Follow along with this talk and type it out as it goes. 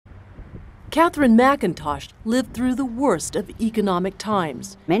Catherine McIntosh lived through the worst of economic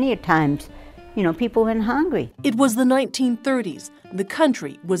times. Many a times, people went hungry. It was the 1930s. The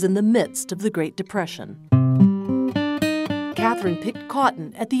country was in the midst of the Great Depression. Catherine picked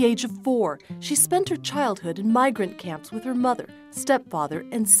cotton at the age of 4. She spent her childhood in migrant camps with her mother, stepfather,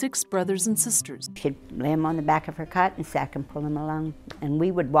 and 6 brothers and sisters. She'd lay him on the back of her cotton sack and pull him along, and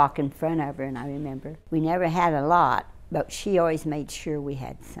we would walk in front of her, and I remember. We never had a lot, but she always made sure we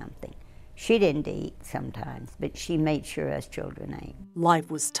had something. She didn't eat sometimes, but she made sure us children ate.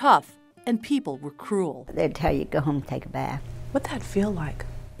 Life was tough, and people were cruel. They'd tell you, go home and take a bath. What'd that feel like?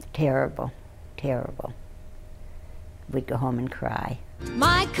 Terrible, terrible. We'd go home and cry.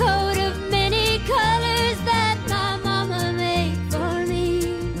 My coat of many colors that my mama made for me.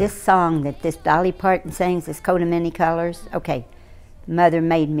 This song that this Dolly Parton sings, this coat of many colors, okay, Mother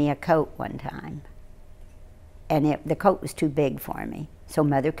made me a coat one time. And the coat was too big for me, so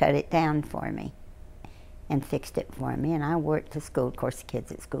Mother cut it down for me and fixed it for me, and I worked to school. Of course, the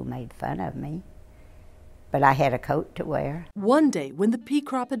kids at school made fun of me, but I had a coat to wear. One day, when the pea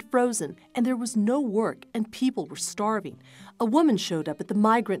crop had frozen and there was no work and people were starving, a woman showed up at the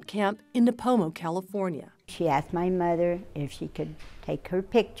migrant camp in Nipomo, California. She asked my mother if she could take her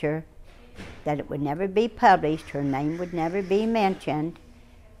picture, that it would never be published, her name would never be mentioned,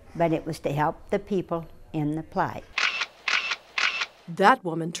 but it was to help the people in the plight. That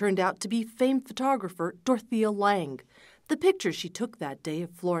woman turned out to be famed photographer Dorothea Lange. The picture she took that day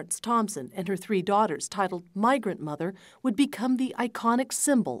of Florence Thompson and her 3 daughters, titled Migrant Mother, would become the iconic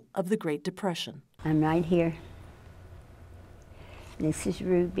symbol of the Great Depression. I'm right here. This is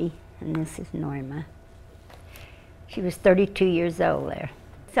Ruby, and this is Norma. She was 32 years old there.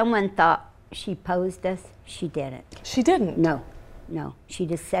 Someone thought she posed us. She didn't. She didn't? No. She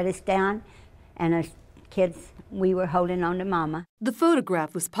just set us down, and us kids, we were holding on to Mama. The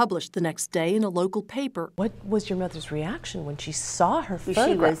photograph was published the next day in a local paper. What was your mother's reaction when she saw her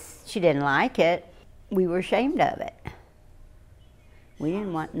photograph? She didn't like it. We were ashamed of it. We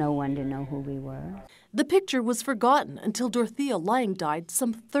didn't want no one to know who we were. The picture was forgotten until Dorothea Lange died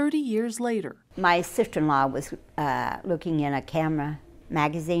some 30 years later. My sister-in-law was looking in a camera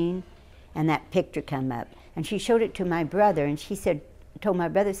magazine, and that picture came up. And she showed it to my brother, and she told my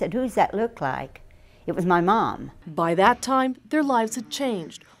brother, who does that look like? It was my mom. By that time, their lives had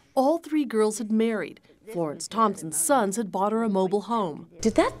changed. All 3 girls had married. Florence Thompson's sons had bought her a mobile home.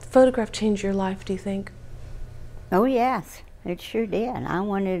 Did that photograph change your life, do you think? Oh, yes, it sure did. I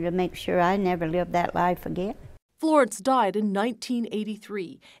wanted to make sure I never lived that life again. Florence died in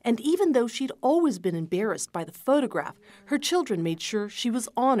 1983, and even though she'd always been embarrassed by the photograph, her children made sure she was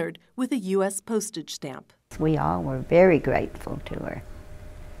honored with a U.S. postage stamp. We all were very grateful to her,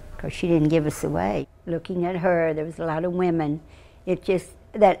 because she didn't give us away. Looking at her, there was a lot of women.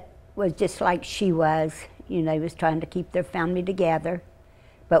 That was just like she was. They was trying to keep their family together,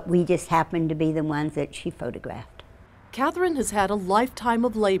 but we just happened to be the ones that she photographed. Catherine has had a lifetime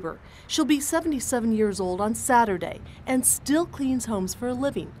of labor. She'll be 77 years old on Saturday and still cleans homes for a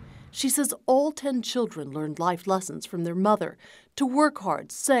living. She says all 10 children learned life lessons from their mother to work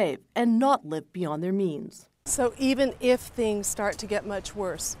hard, save, and not live beyond their means. So even if things start to get much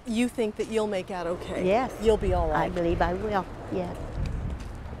worse, you think that you'll make out okay? Yes. You'll be all right? I believe I will, yes.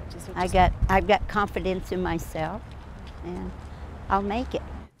 I've got confidence in myself, and I'll make it.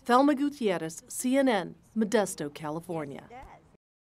 Thelma Gutierrez, CNN, Modesto, California.